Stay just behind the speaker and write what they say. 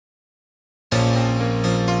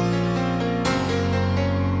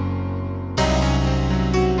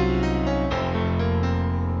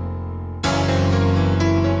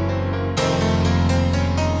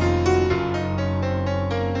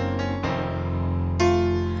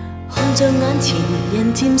看着眼前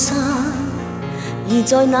人漸散，而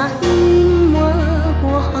在那喧嘩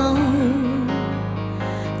過後，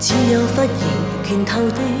只有忽然拳頭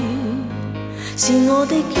的是我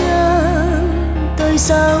的一對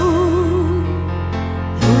手。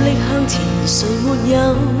努力向前，誰沒有？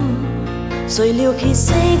誰料歇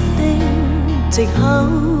息的藉口，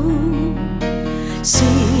是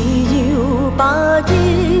要把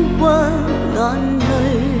抑鬱眼淚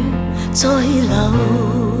再流。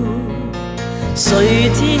誰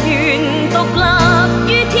自願獨立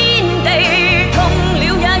於天地，痛了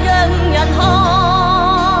也讓人看。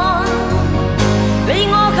你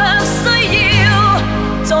我卻需要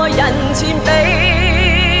在人前被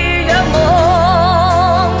仰望，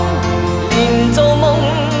連做夢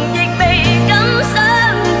亦未敢想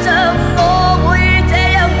像我會這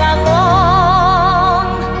樣硬朗。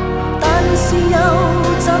但是又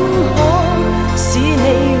怎可使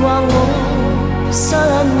你話我失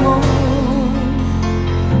望？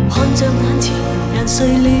看着眼前人睡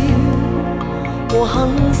了，和幸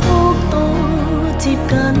福多接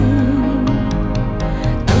近。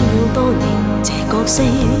等了多年這角色，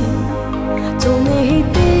做你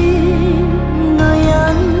的女人，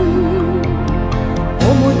我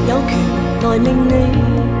沒有權來令你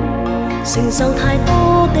承受太多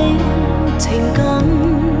的情感，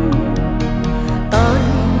但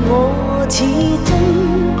我始終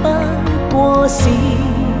不過是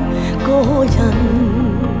個人。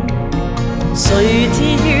誰自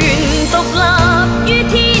願獨立於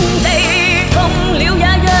天地，痛了也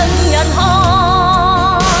讓人看。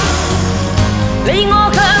你我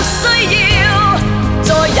卻需要在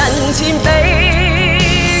人前被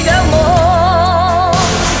仰望，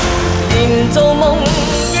連做夢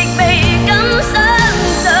亦未敢想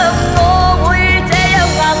像我會這樣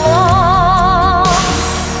硬朗。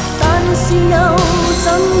但是又怎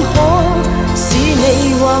可使你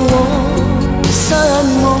話我失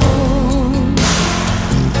望？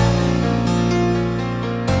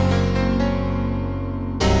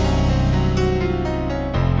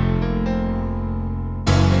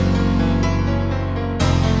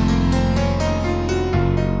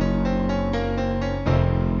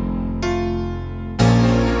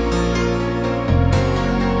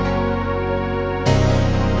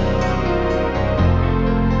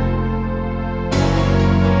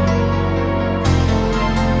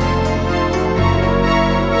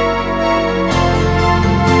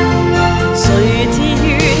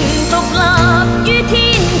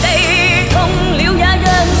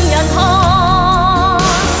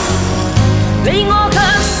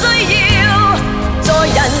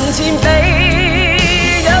前被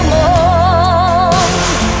仰望，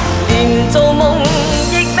連做夢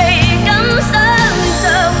亦未敢想像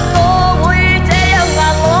我會這樣硬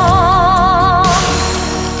朗。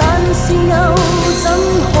但是又怎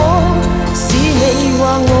可使你話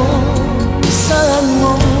我失望？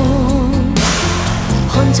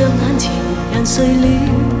看着眼前人睡了，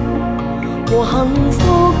和幸福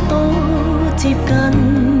多接近。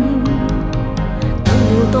等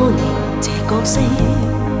了多年這角色，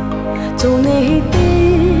做你的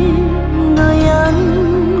女人，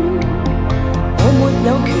我沒有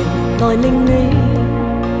權來令你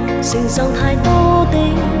承受太多的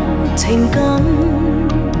情感，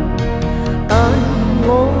但我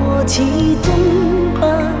始終不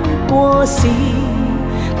過是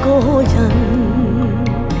個人，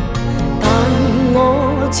但我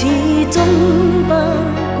始終不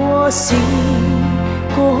過是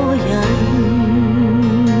個人。